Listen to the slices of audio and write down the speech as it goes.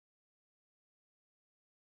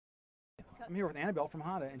I'm here with Annabelle from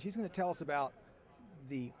Honda, and she's going to tell us about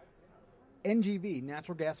the NGV,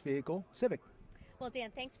 natural gas vehicle, Civic. Well,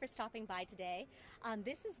 Dan, thanks for stopping by today.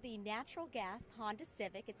 This is the natural gas Honda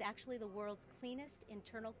Civic. It's actually the world's cleanest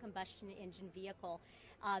internal combustion engine vehicle.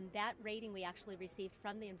 That rating we actually received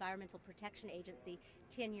from the Environmental Protection Agency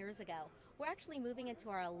 10 years ago. We're actually moving into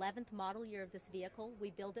our 11th model year of this vehicle. We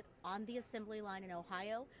build it on the assembly line in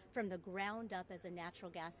Ohio from the ground up as a natural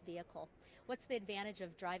gas vehicle. What's the advantage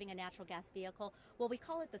of driving a natural gas vehicle? Well, we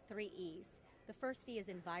call it the 3 E's. The first E is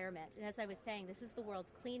environment, and as I was saying, this is the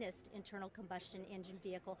world's cleanest internal combustion engine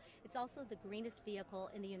vehicle. It's also the greenest vehicle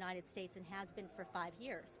in the United States and has been for 5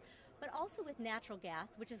 years. But also with natural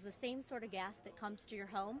gas, which is the same sort of gas that comes to your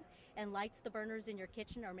home and lights the burners in your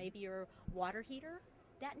kitchen or maybe your water heater,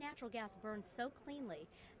 that natural gas burns so cleanly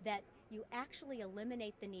that you actually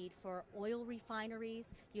eliminate the need for oil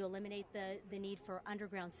refineries, you eliminate the need for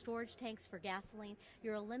underground storage tanks for gasoline.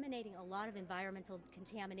 You're eliminating a lot of environmental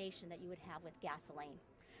contamination that you would have with gasoline.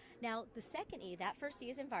 Now, the second E, that first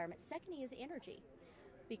E is environment, second E is energy.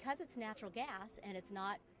 Because it's natural gas and it's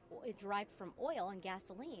not derived from oil and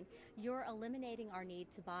gasoline, you're eliminating our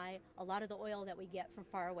need to buy a lot of the oil that we get from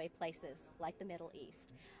faraway places like the Middle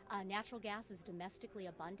East. Natural gas is domestically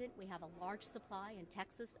abundant. We have a large supply in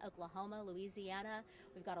Texas, Oklahoma, Louisiana.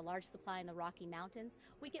 We've got a large supply in the Rocky Mountains.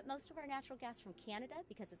 We get most of our natural gas from Canada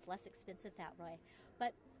because it's less expensive that way.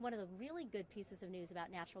 But one of the really good pieces of news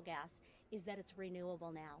about natural gas is that it's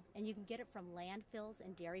renewable now, and you can get it from landfills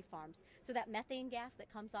and dairy farms. So that methane gas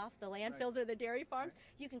that comes off the landfills or the dairy farms,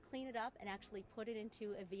 you can clean it up and actually put it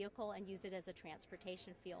into a vehicle and use it as a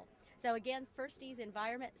transportation fuel. So again, first E is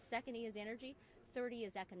environment, second E is energy, third E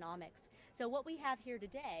is economics. So what we have here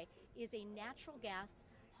today is a natural gas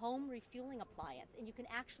home refueling appliance, and you can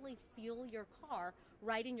actually fuel your car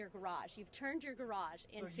right in your garage. You've turned your garage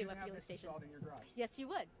into a fueling station. Installed in your garage? Yes, you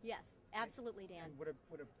would. Yes, absolutely, Dan. And would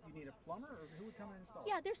you need a plumber, or who would come and install it?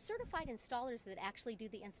 Yeah, there's certified installers that actually do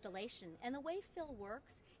the installation. And the way Phill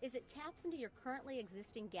works is it taps into your currently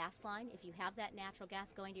existing gas line. If you have that natural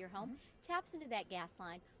gas going to your home, taps into that gas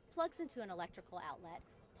line, plugs into an electrical outlet,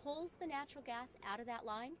 pulls the natural gas out of that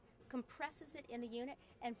line, compresses it in the unit,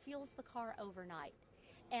 and fuels the car overnight.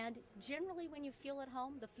 And generally when you fuel at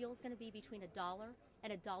home, the fuel is going to be between $1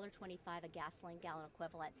 and $1.25 a gasoline gallon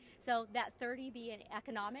equivalent. So that 30B in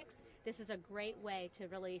economics, this is a great way to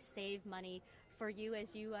really save money for you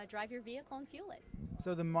as you drive your vehicle and fuel it.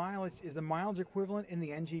 So the mileage, is the mileage equivalent in the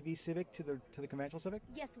NGV Civic to the conventional Civic?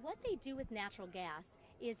 Yes, what they do with natural gas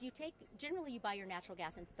is generally you buy your natural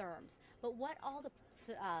gas in therms, but what all the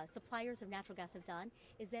suppliers of natural gas have done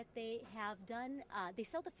is that they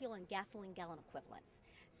sell the fuel in gasoline gallon equivalents.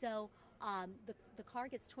 So the car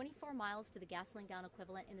gets 24 miles to the gasoline gallon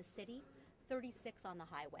equivalent in the city, 36 on the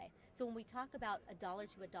highway. So when we talk about $1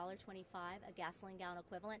 to $1.25 a gasoline gallon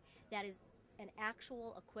equivalent, that is an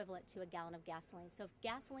actual equivalent to a gallon of gasoline. So if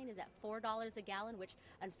gasoline is at $4 a gallon, which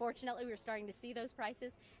unfortunately we're starting to see those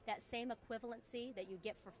prices, that same equivalency that you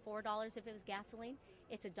get for $4 if it was gasoline,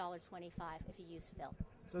 it's $1.25 if you use Phill.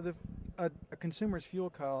 So a consumer's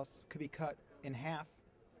fuel costs could be cut in half,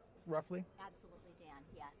 roughly? Absolutely, Dan,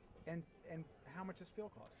 yes. And how much does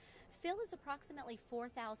Phill cost? Phill is approximately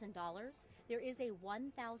 $4,000. There is a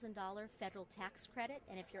 $1,000 federal tax credit,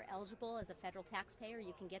 and if you're eligible as a federal taxpayer,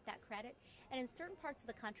 you can get that credit. And in certain parts of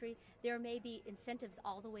the country, there may be incentives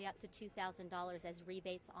all the way up to $2,000 as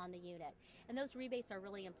rebates on the unit. And those rebates are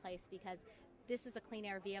really in place because this is a clean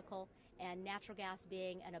air vehicle, and natural gas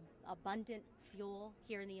being an abundant fuel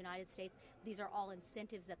here in the United States, these are all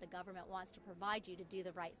incentives that the government wants to provide you to do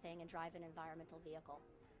the right thing and drive an environmental vehicle.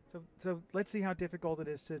 So let's see how difficult it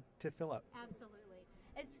is to fill up. Absolutely.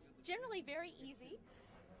 It's generally very easy.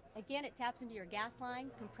 Again, it taps into your gas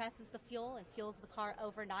line, compresses the fuel, and fuels the car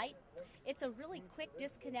overnight. It's a really quick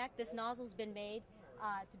disconnect. This nozzle's been made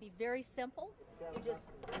to be very simple. You just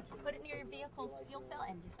put it near your vehicle's fuel fill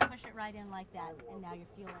and just push it right in like that, and now you're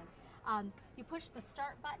fueling. You push the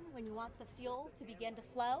start button when you want the fuel to begin to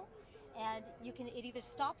flow, and it either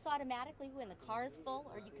stops automatically when the car is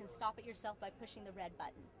full, or you can stop it yourself by pushing the red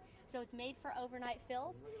button. So it's made for overnight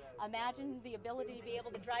fills. Imagine the ability to be able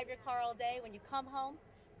to drive your car all day. When you come home,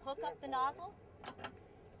 hook up the nozzle,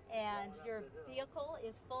 and your vehicle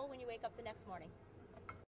is full when you wake up the next morning.